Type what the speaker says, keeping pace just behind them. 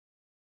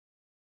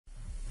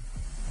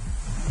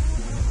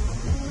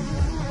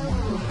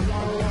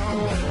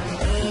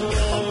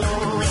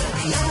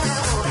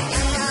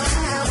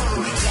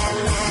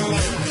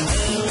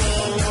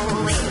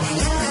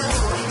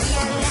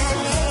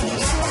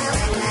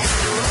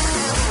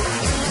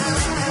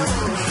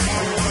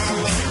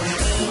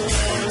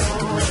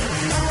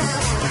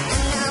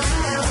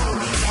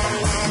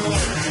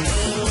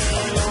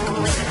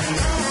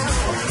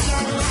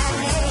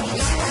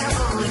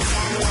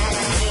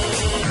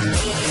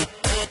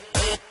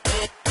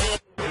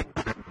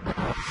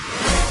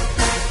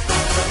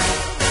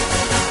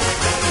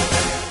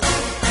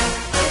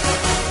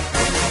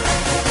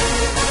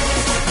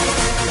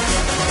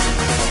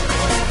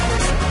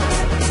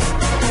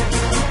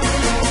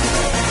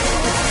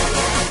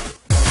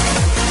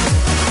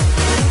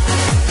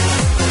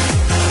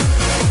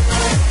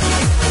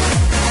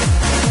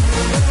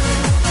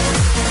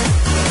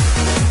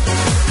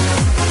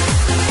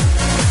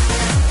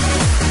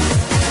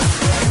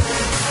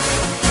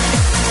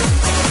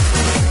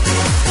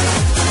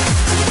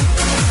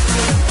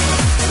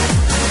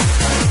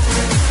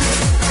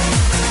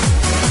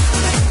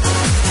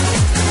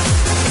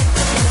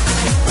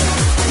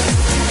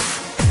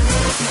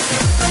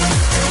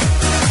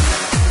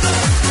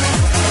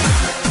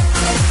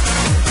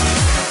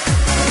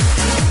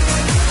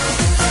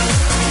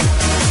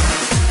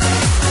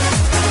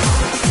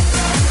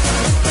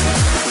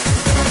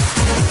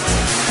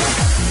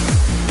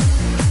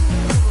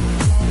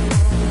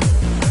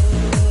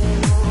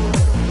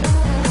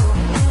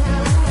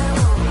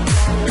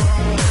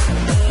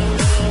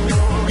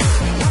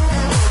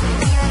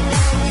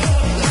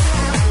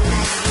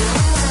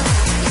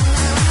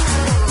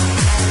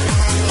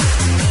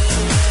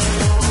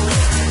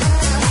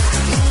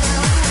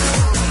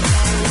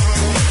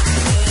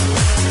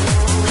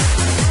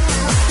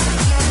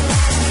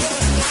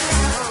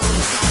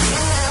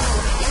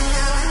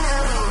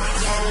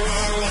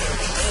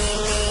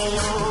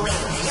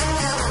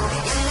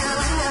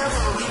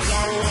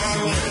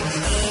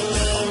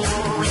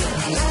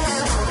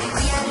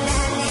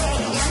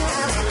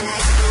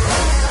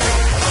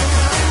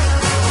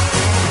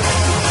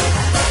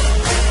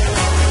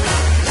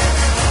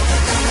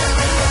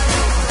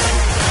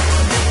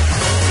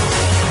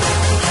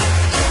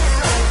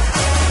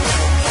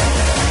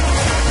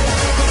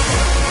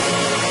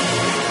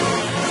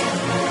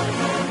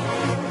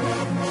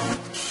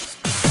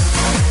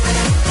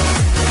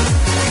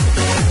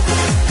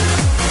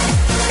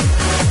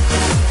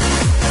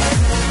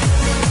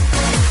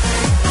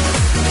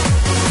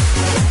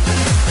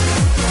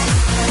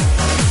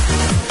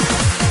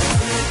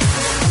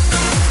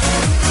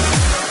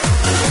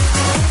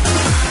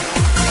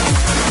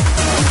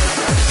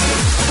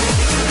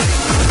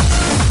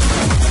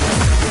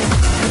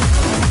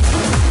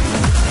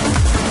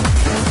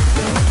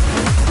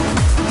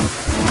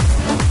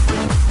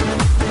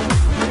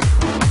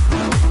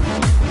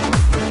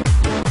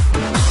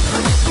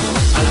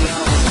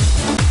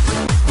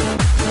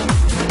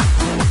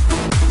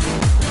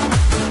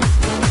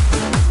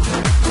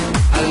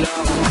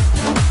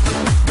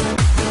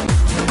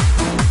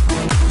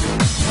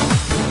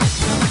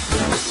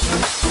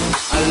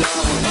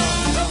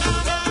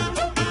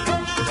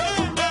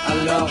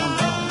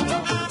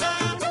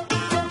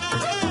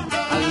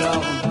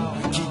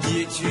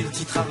études,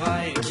 dit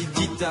travail. Qui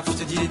dit taf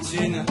te dit les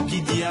thunes.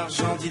 Qui dit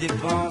argent dit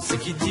dépenses.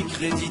 Qui dit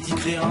crédit dit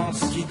créance.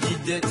 Qui dit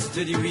dette te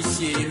dit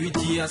huissier. Lui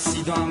dit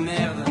assis dans la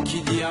merde.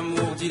 Qui dit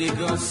amour dit les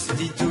gosses.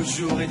 Dit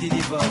toujours et dit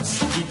divorce.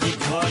 Qui dit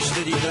proche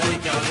te dit deuil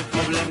car les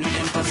problèmes ne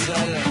viennent pas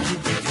seuls. Qui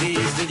dit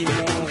crise te dit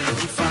monde. Qui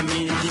dit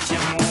famine dit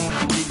tiers-monde.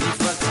 Qui dit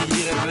fatigue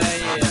dit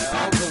réveil.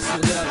 Encore sur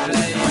de la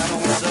veille.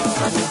 Alors on sort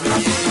pour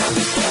oublier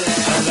les problèmes.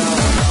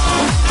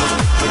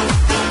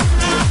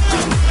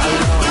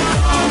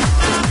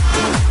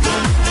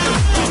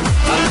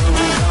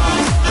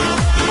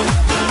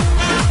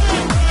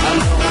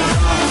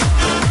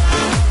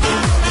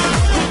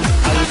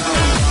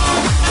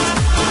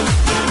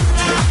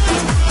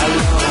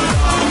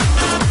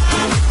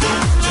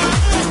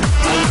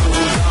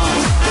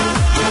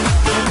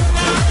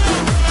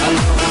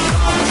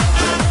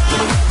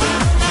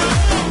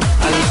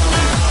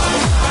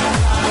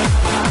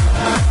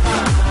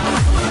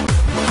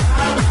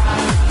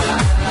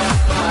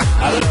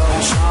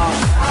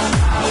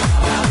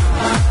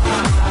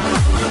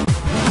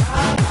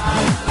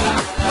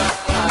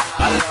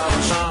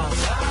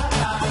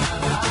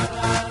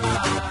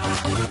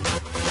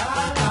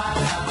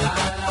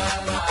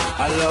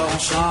 Alors on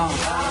chante.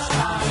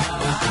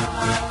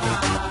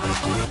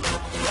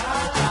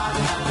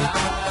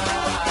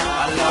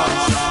 Alors on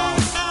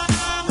chante.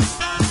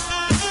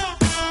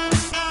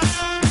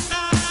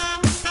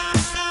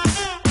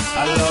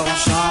 Alors on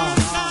chante.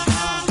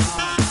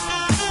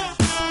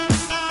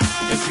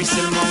 Et puis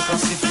seulement quand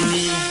c'est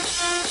fini.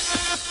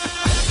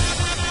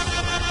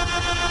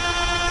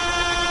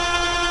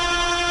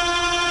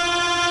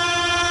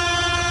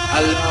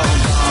 Alors on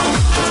chante.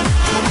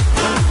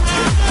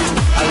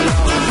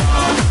 Alors on chante.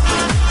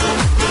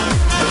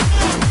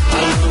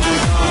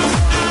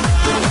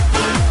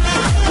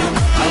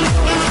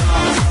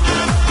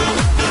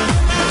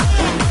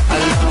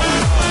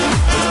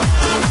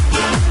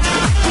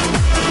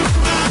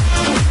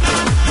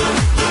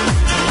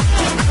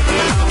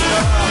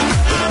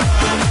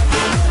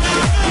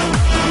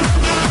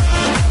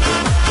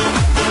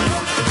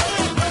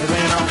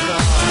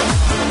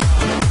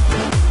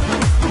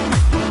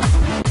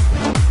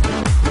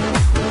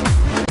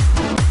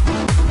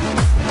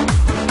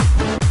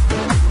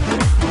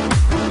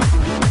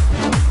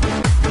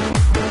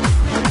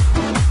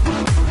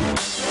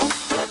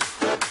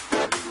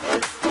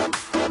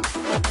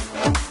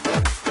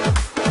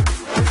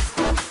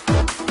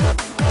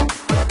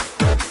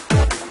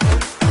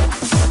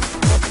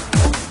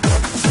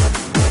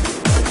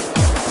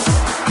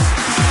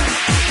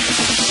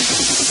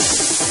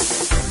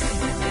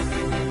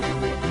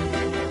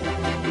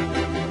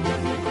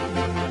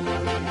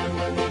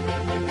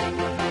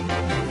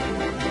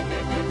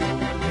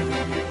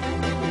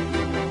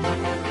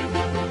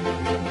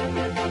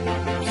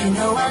 You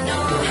know I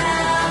know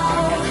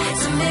how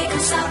to make them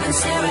stop and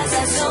stare as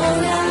I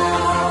zone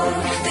out.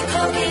 The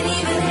clock ain't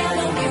even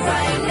handle me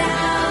right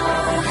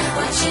now.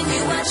 Watching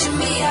you, watching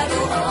me, I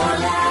go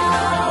all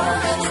out.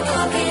 The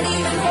clock ain't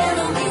even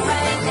handle me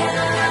right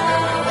now.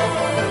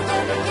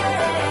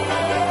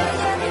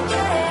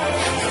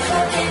 The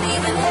clock ain't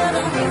even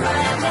handle me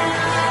right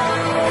now.